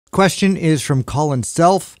Question is from Colin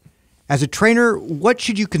Self. As a trainer, what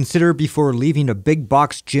should you consider before leaving a big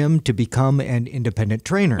box gym to become an independent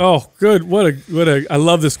trainer? Oh, good. I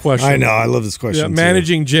love this question. I know. I love this question. Yeah,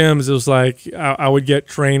 managing gyms, it was like I would get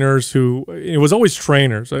trainers who, it was always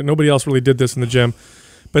trainers. Nobody else really did this in the gym,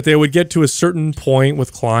 but they would get to a certain point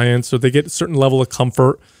with clients, or they get a certain level of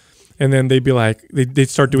comfort, and then they'd be like, they'd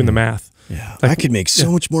start doing the math. Yeah, like, I could make so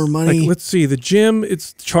much more money. Like, let's see, the gym,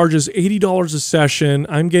 it charges $80 a session.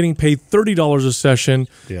 I'm getting paid $30 a session.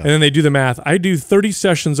 Yeah. And then they do the math. I do 30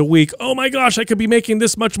 sessions a week. Oh my gosh, I could be making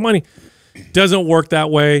this much money. Doesn't work that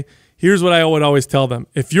way. Here's what I would always tell them.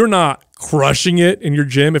 If you're not crushing it in your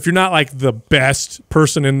gym, if you're not like the best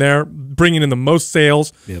person in there, bringing in the most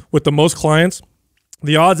sales with the most clients,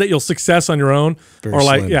 the odds that you'll success on your own are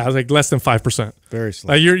like, like less than 5%. Very slim.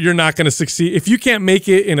 Like you're not going to succeed. If you can't make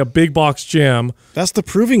it in a big box gym. That's the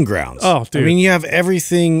proving grounds. Oh, dude. I mean, you have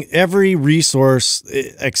everything, every resource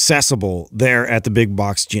accessible there at the big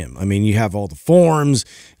box gym. I mean, you have all the forms,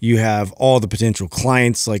 you have all the potential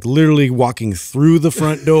clients, like literally walking through the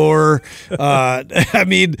front door. I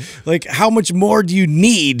mean, like how much more do you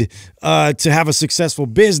need to have a successful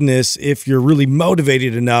business if you're really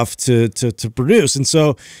motivated enough to produce? And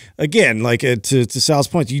so again, like to Sal's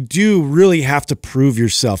point, you do really have to prove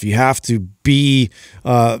yourself. You have to be,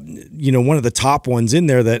 one of the top ones in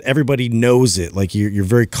there that everybody knows it. Like you're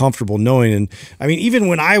very comfortable knowing. And I mean, even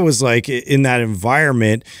when I was like in that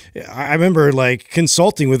environment, I remember like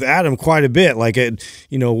consulting with Adam quite a bit. Like,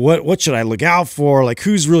 what should I look out for? Like,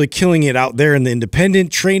 who's really killing it out there in the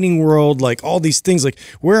independent training world? Like all these things. Like,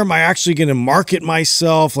 where am I actually going to market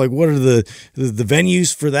myself? Like, what are the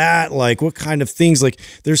venues for that? Like, what kind of things? Like,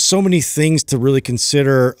 there's so many things to really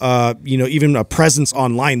consider. Even a presence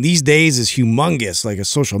online these days is humongous. Like a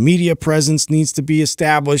social media presence needs to be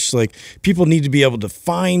established. Like people need to be able to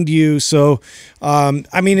find you. So,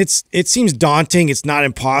 I mean, it seems daunting. It's not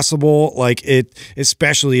impossible. Like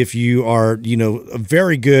especially if you are,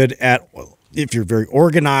 very good at, if you're very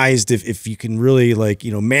organized, if you can really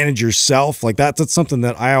manage yourself, like that's something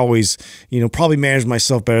that I always, probably manage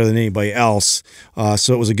myself better than anybody else.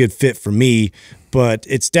 So it was a good fit for me. But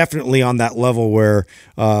it's definitely on that level where,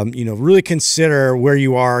 really consider where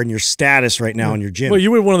you are and your status right now in your gym. Well,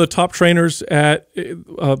 you were one of the top trainers at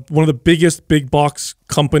one of the biggest big box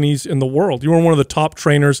companies in the world. You were one of the top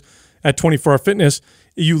trainers at 24 Hour Fitness.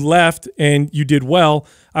 You left and you did well.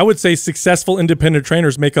 I would say successful independent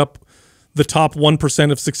trainers make up the top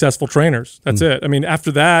 1% of successful trainers. That's it. I mean,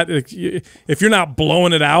 after that, if you're not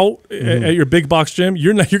blowing it out at your big box gym,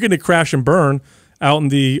 you're going to crash and burn out in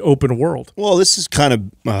the open world. Well, this is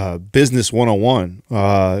kind of business 101.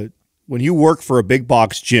 When you work for a big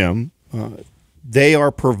box gym, they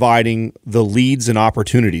are providing the leads and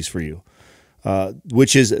opportunities for you,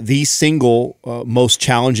 which is the single most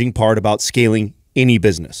challenging part about scaling any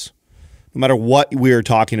business. No matter what we are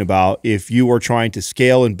talking about, if you are trying to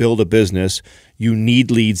scale and build a business, you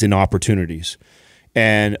need leads and opportunities.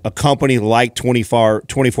 And a company like 24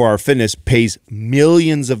 Hour Fitness pays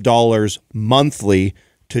millions of dollars monthly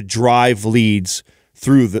to drive leads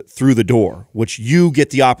through the door, which you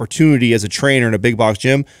get the opportunity as a trainer in a big box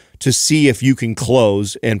gym to see if you can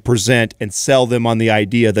close and present and sell them on the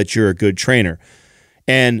idea that you're a good trainer.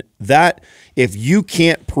 And that, if you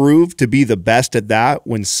can't prove to be the best at that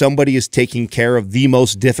when somebody is taking care of the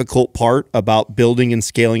most difficult part about building and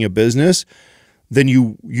scaling a business, then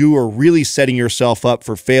you are really setting yourself up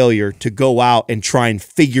for failure to go out and try and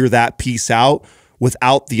figure that piece out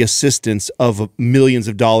without the assistance of millions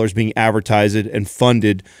of dollars being advertised and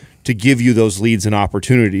funded to give you those leads and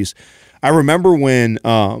opportunities. I remember when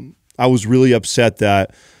I was really upset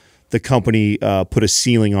that the company put a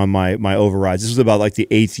ceiling on my overrides. This was about like the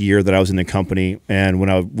 8th year that I was in the company, and when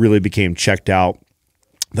I really became checked out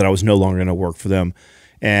that I was no longer going to work for them.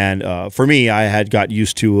 And for me, I had got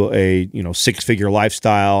used to a 6-figure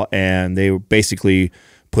lifestyle, and they basically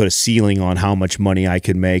put a ceiling on how much money I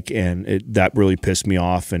could make, and that really pissed me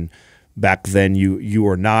off. And back then, you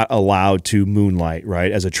were not allowed to moonlight,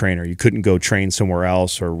 right, as a trainer. You couldn't go train somewhere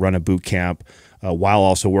else or run a boot camp while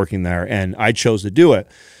also working there, and I chose to do it.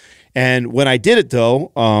 And when I did it,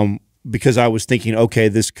 though, because I was thinking, okay,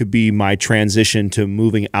 this could be my transition to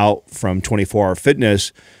moving out from 24 Hour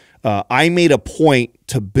Fitness, I made a point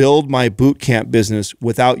to build my boot camp business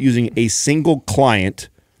without using a single client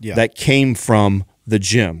that came from the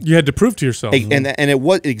gym. You had to prove to yourself. And it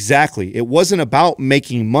was exactly, it wasn't about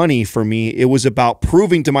making money for me. It was about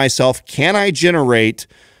proving to myself, can I generate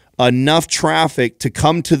enough traffic to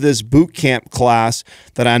come to this boot camp class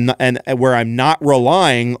that where I'm not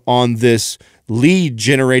relying on this lead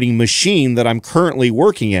generating machine that I'm currently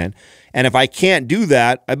working in. And if I can't do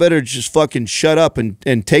that, I better just fucking shut up and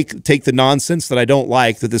take the nonsense that I don't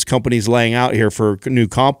like that this company's laying out here for a new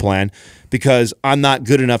comp plan, because I'm not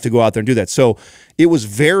good enough to go out there and do that. So it was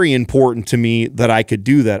very important to me that I could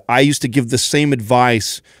do that. I used to give the same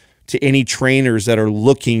advice to any trainers that are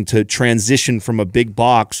looking to transition from a big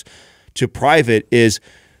box to private is,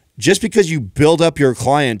 just because you build up your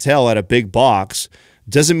clientele at a big box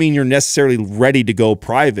doesn't mean you're necessarily ready to go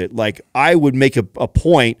private. Like, I would make a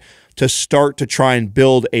point to start to try and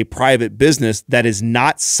build a private business that is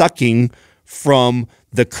not sucking from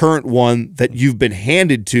the current one that you've been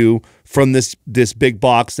handed to from this big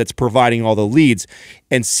box that's providing all the leads,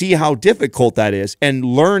 and see how difficult that is and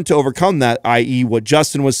learn to overcome that, i.e. what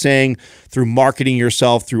Justin was saying, through marketing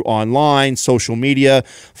yourself through online, social media.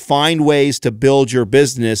 Find ways to build your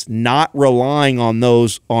business, not relying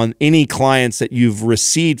on any clients that you've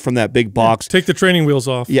received from that big box. Take the training wheels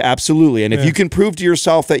off. Yeah, absolutely. And if you can prove to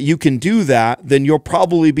yourself that you can do that, then you'll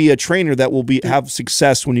probably be a trainer that will have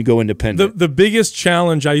success when you go independent. The biggest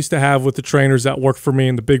challenge I used to have with the trainers that worked for me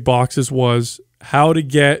in the big boxes was how to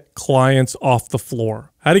get clients off the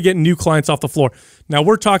floor, how to get new clients off the floor. Now,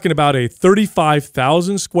 we're talking about a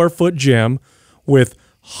 35,000 square foot gym with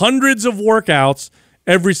hundreds of workouts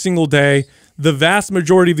every single day. The vast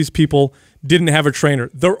majority of these people didn't have a trainer.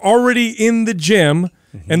 They're already in the gym,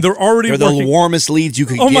 and they're the warmest leads you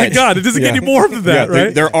could get. Oh my God, it doesn't get any more than that,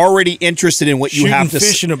 right? They're already interested in what you have to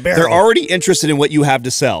fish in a barrel. They're already interested in what you have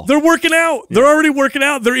to sell. They're working out. They're already working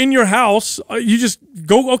out. They're in your house. You just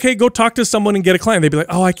go talk to someone and get a client. They'd be like,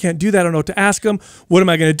 oh, I can't do that. I don't know what to ask them. What am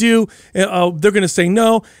I going to do? They're going to say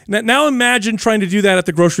no. Now imagine trying to do that at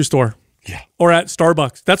the grocery store. Yeah. Or at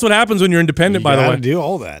Starbucks. That's what happens when you're independent, by the way. Do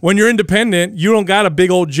all that. When you're independent, you don't got a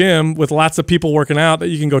big old gym with lots of people working out that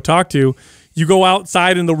you can go talk to. You go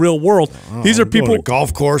outside in the real world. These are people. Going to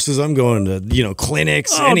golf courses. I'm going to,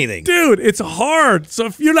 clinics, anything. Dude, it's hard. So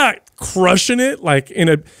if you're not crushing it,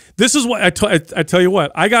 this is what I tell you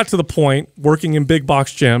what, I got to the point working in big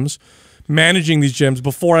box gyms, managing these gyms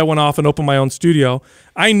before I went off and opened my own studio.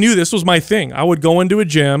 I knew this was my thing. I would go into a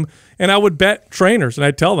gym and I would bet trainers, and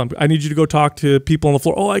I'd tell them, I need you to go talk to people on the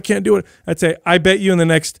floor. Oh, I can't do it. I'd say, I bet you in the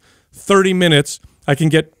next 30 minutes, I can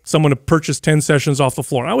get someone to purchase 10 sessions off the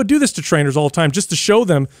floor. I would do this to trainers all the time just to show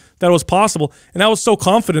them that it was possible. And I was so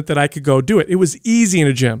confident that I could go do it. It was easy in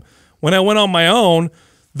a gym. When I went on my own,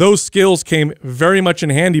 those skills came very much in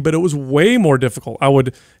handy, but it was way more difficult. I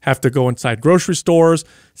would have to go inside grocery stores,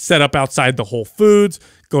 set up outside the Whole Foods,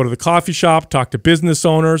 go to the coffee shop, talk to business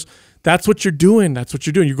owners. That's what you're doing. That's what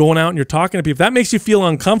you're doing. You're going out and you're talking to people. If that makes you feel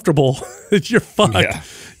uncomfortable, you're fucked. Yeah.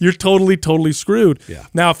 You're totally, totally screwed. Yeah.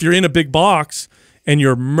 Now, if you're in a big box and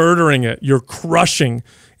you're murdering it, you're crushing,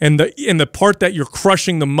 and the part that you're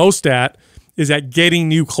crushing the most at is at getting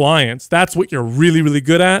new clients. That's what you're really, really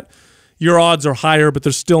good at. Your odds are higher, but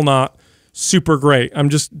they're still not super great. I'm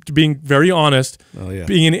just being very honest. Oh, yeah.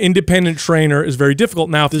 Being an independent trainer is very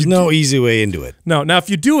difficult. Now, there's no easy way into it. No. Now, if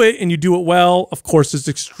you do it and you do it well, of course, it's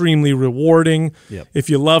extremely rewarding. Yep. If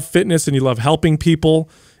you love fitness and you love helping people,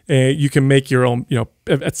 you can make your own,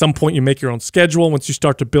 at some point you make your own schedule once you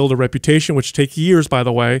start to build a reputation, which takes years, by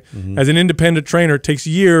the way. Mm-hmm. As an independent trainer, it takes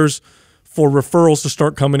years for referrals to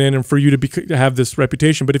start coming in and for you to have this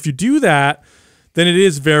reputation. But if you do that, then it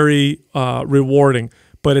is very rewarding.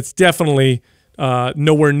 But it's definitely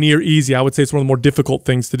nowhere near easy. I would say it's one of the more difficult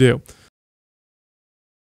things to do.